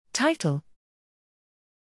Title: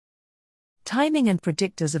 Timing and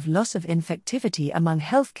Predictors of Loss of Infectivity Among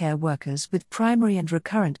Healthcare Workers with Primary and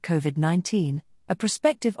Recurrent COVID-19, a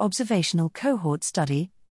Prospective Observational Cohort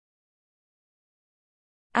Study.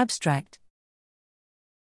 Abstract.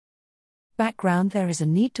 Background: there is a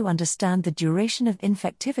need to understand the duration of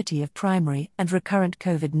infectivity of primary and recurrent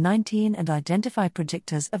COVID-19 and identify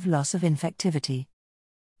predictors of loss of infectivity.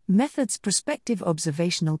 Methods: prospective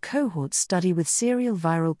observational cohort study with serial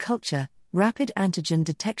viral culture, rapid antigen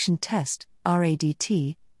detection test,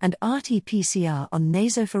 RADT, and RT-PCR on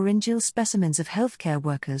nasopharyngeal specimens of healthcare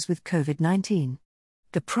workers with COVID-19.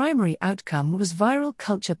 The primary outcome was viral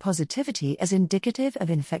culture positivity as indicative of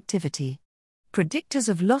infectivity. Predictors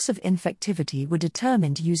of loss of infectivity were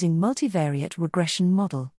determined using multivariate regression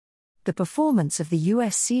model. The performance of the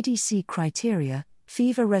US CDC criteria,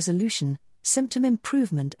 fever resolution, symptom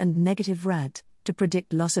improvement and negative RAD, to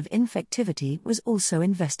predict loss of infectivity was also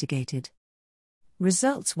investigated.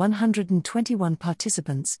 Results: 121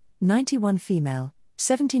 participants, 91 female,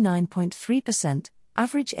 79.3%,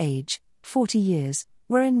 average age, 40 years,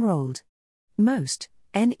 were enrolled. Most,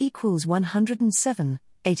 N equals 107,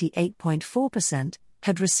 88.4%,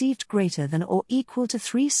 had received greater than or equal to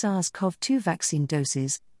 3 SARS-CoV-2 vaccine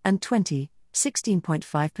doses, and 20,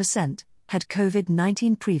 16.5%, had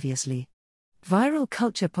COVID-19 previously. Viral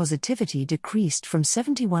culture positivity decreased from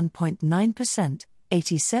 71.9%,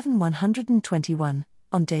 87-121,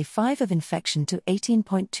 on day 5 of infection to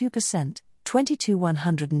 18.2%,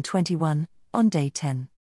 22-121, on day 10.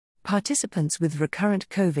 Participants with recurrent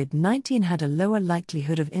COVID-19 had a lower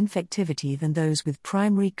likelihood of infectivity than those with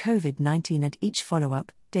primary COVID-19 at each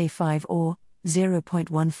follow-up, day 5 or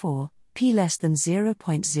 0.14, p less than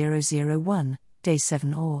 0.001, day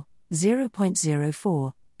 7 or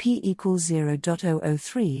 0.04, p equals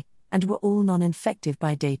 0.003, and were all non-infective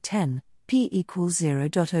by day 10, p equals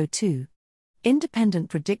 0.02. Independent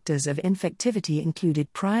predictors of infectivity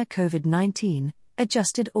included prior COVID-19,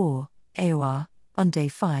 adjusted or AOR, on day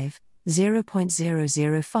 5,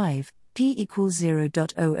 0.005, p equals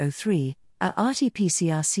 0.003, a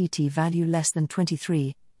RT-PCR CT value less than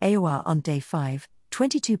 23, AOR on day 5,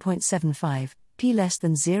 22.75, p less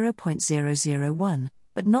than 0.001,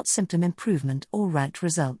 but not symptom improvement or RAT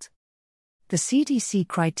result. The CDC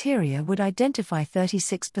criteria would identify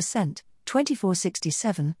 36%,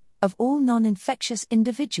 2467, of all non-infectious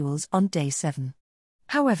individuals on day 7.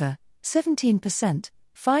 However, 17%,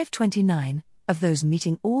 529, of those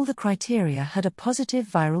meeting all the criteria had a positive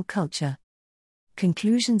viral culture.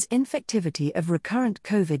 Conclusions: infectivity of recurrent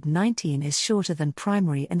COVID-19 is shorter than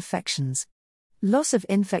primary infections. Loss of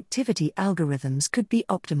infectivity algorithms could be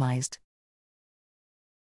optimized.